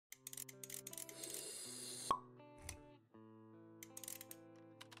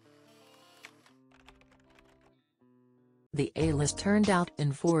the A-list turned out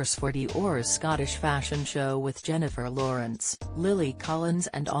in force for Dior's Scottish fashion show with Jennifer Lawrence, Lily Collins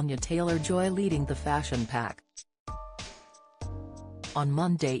and Anya Taylor-Joy leading the fashion pack. On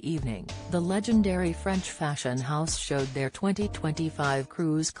Monday evening, the legendary French fashion house showed their 2025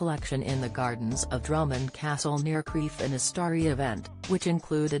 cruise collection in the gardens of Drummond Castle near Crieff in a starry event, which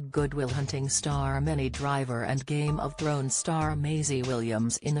included Good Will Hunting star Minnie Driver and Game of Thrones star Maisie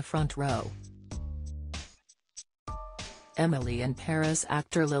Williams in the front row. Emily in Paris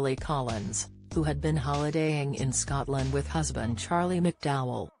actor Lily Collins, who had been holidaying in Scotland with husband Charlie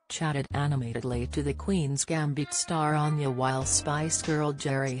McDowell, chatted animatedly to the Queen's Gambit star Anya while Spice Girl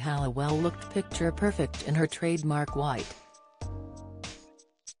Geri Halliwell looked picture-perfect in her trademark white.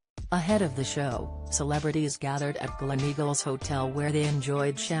 Ahead of the show, celebrities gathered at Gleneagles Hotel where they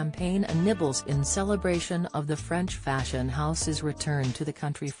enjoyed champagne and nibbles in celebration of the French fashion house's return to the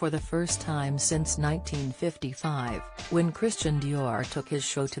country for the first time since 1955, when Christian Dior took his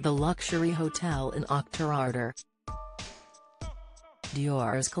show to the luxury hotel in Octorardre.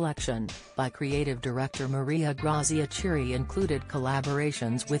 Dior's collection, by creative director Maria Grazia Chiuri, included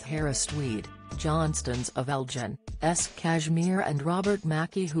collaborations with Harris Tweed, Johnstons of Elgin, S. Cashmere and Robert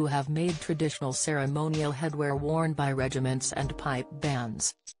Mackie, who have made traditional ceremonial headwear worn by regiments and pipe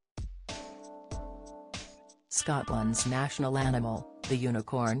bands. Scotland's national animal, the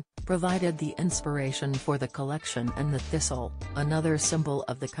unicorn, provided the inspiration for the collection, and the thistle, another symbol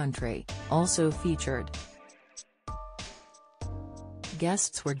of the country, also featured.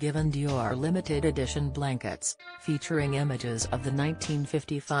 Guests were given Dior limited edition blankets, featuring images of the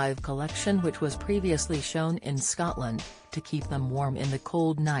 1955 collection which was previously shown in Scotland, to keep them warm in the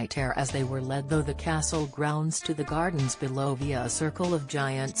cold night air as they were led through the castle grounds to the gardens below via a circle of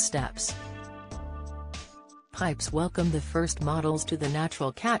giant steps. Pipes welcomed the first models to the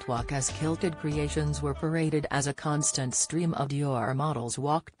natural catwalk as kilted creations were paraded as a constant stream of Dior models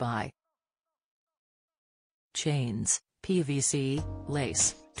walked by. Chains, PVC,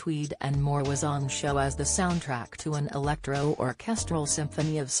 lace, tweed and more was on show as the soundtrack to an electro-orchestral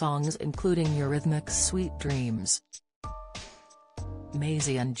symphony of songs including Eurythmics' Sweet Dreams.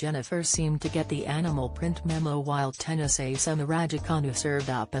 Maisie and Jennifer seemed to get the animal print memo, while tennis ace Emma Raducanu served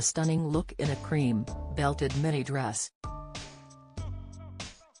up a stunning look in a cream, belted mini dress.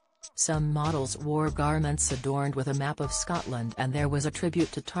 Some models wore garments adorned with a map of Scotland, and there was a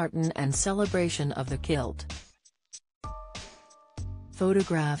tribute to tartan and celebration of the kilt.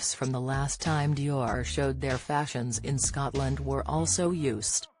 Photographs from the last time Dior showed their fashions in Scotland were also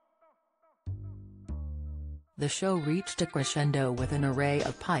used. The show reached a crescendo with an array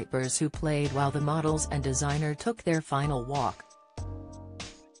of pipers who played while the models and designer took their final walk.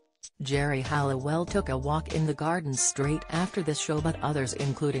 Geri Halliwell took a walk in the gardens straight after the show, but others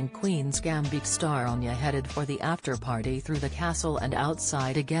including Queen's Gambit star Anya headed for the after-party through the castle and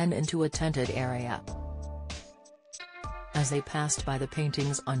outside again into a tented area. As they passed by the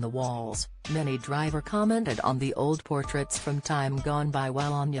paintings on the walls, Minnie Driver commented on the old portraits from time gone by,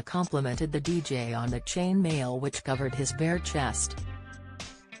 while Anya complimented the DJ on the chainmail which covered his bare chest.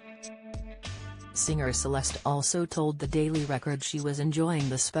 Singer Celeste also told the Daily Record she was enjoying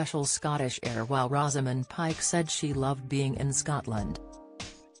the special Scottish air, while Rosamund Pike said she loved being in Scotland.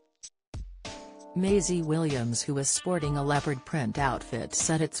 Maisie Williams, who was sporting a leopard print outfit,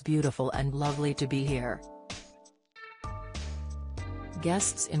 said it's beautiful and lovely to be here.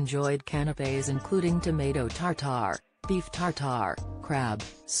 Guests enjoyed canapés including tomato tartare, beef tartare, crab,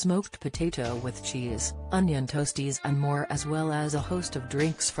 smoked potato with cheese, onion toasties and more, as well as a host of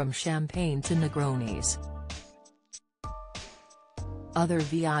drinks from champagne to Negronis. Other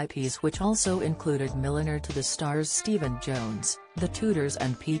VIPs, which also included milliner to the stars Stephen Jones, The Tudors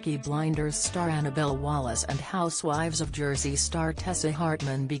and Peaky Blinders star Annabelle Wallis and Housewives of Jersey star Tessa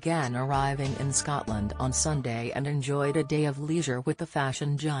Hartman, began arriving in Scotland on Sunday and enjoyed a day of leisure with the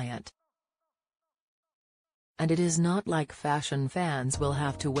fashion giant. And it is not like fashion fans will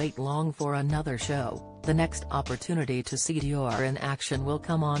have to wait long for another show. The next opportunity to see Dior in action will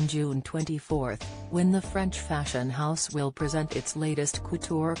come on June 24, when the French fashion house will present its latest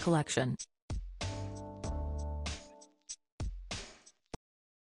couture collection.